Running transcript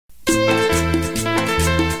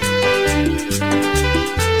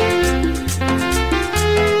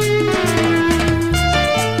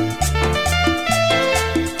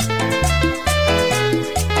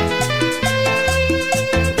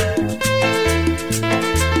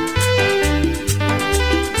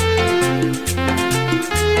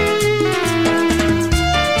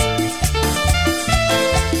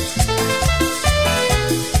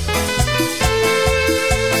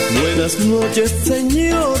Oye,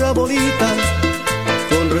 señora bonita,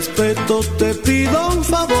 con respeto te pido un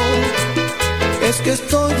favor. Es que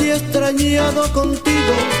estoy extrañado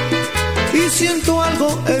contigo y siento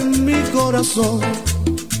algo en mi corazón.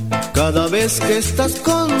 Cada vez que estás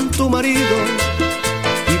con tu marido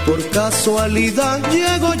y por casualidad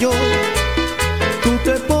llego yo, tú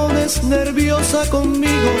te pones nerviosa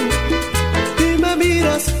conmigo y me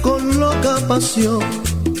miras con loca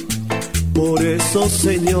pasión. Por eso,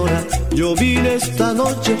 señora, yo vine esta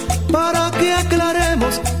noche para que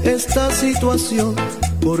aclaremos esta situación,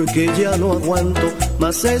 porque ya no aguanto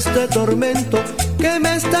más este tormento que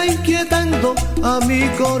me está inquietando a mi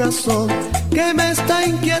corazón, que me está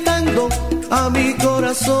inquietando a mi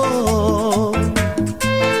corazón.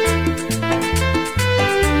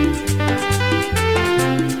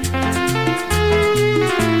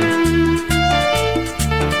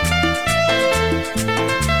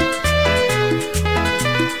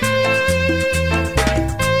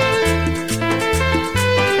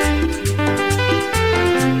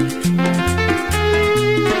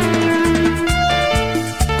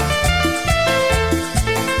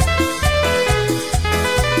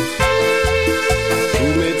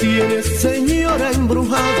 Señora,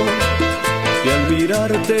 embrujado, y al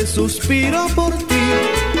mirarte suspiro por ti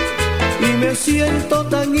y me siento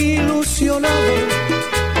tan ilusionado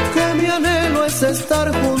que mi anhelo es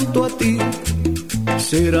estar junto a ti.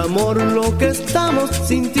 Ser amor lo que estamos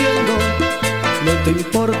sintiendo, no te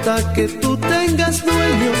importa que tú tengas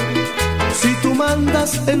dueño. Si tú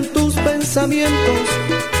mandas en tus pensamientos,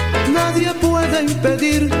 nadie puede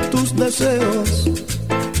impedir tus deseos.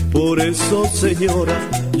 Por eso, señora,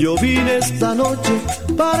 yo vine esta noche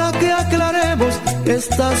para que aclaremos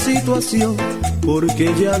esta situación,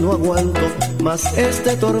 porque ya no aguanto más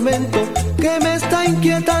este tormento que me está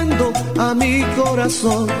inquietando a mi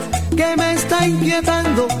corazón, que me está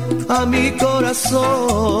inquietando a mi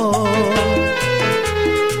corazón.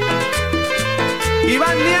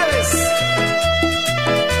 Iván Nieves,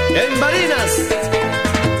 en Barinas.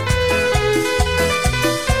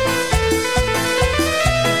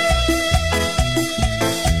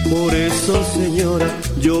 Por eso, señora,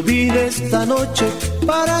 yo vine esta noche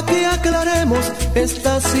para que aclaremos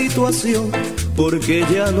esta situación, porque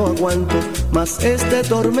ya no aguanto más este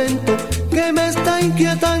tormento que me está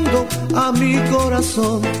inquietando a mi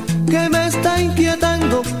corazón, que me está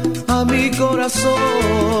inquietando a mi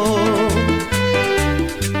corazón.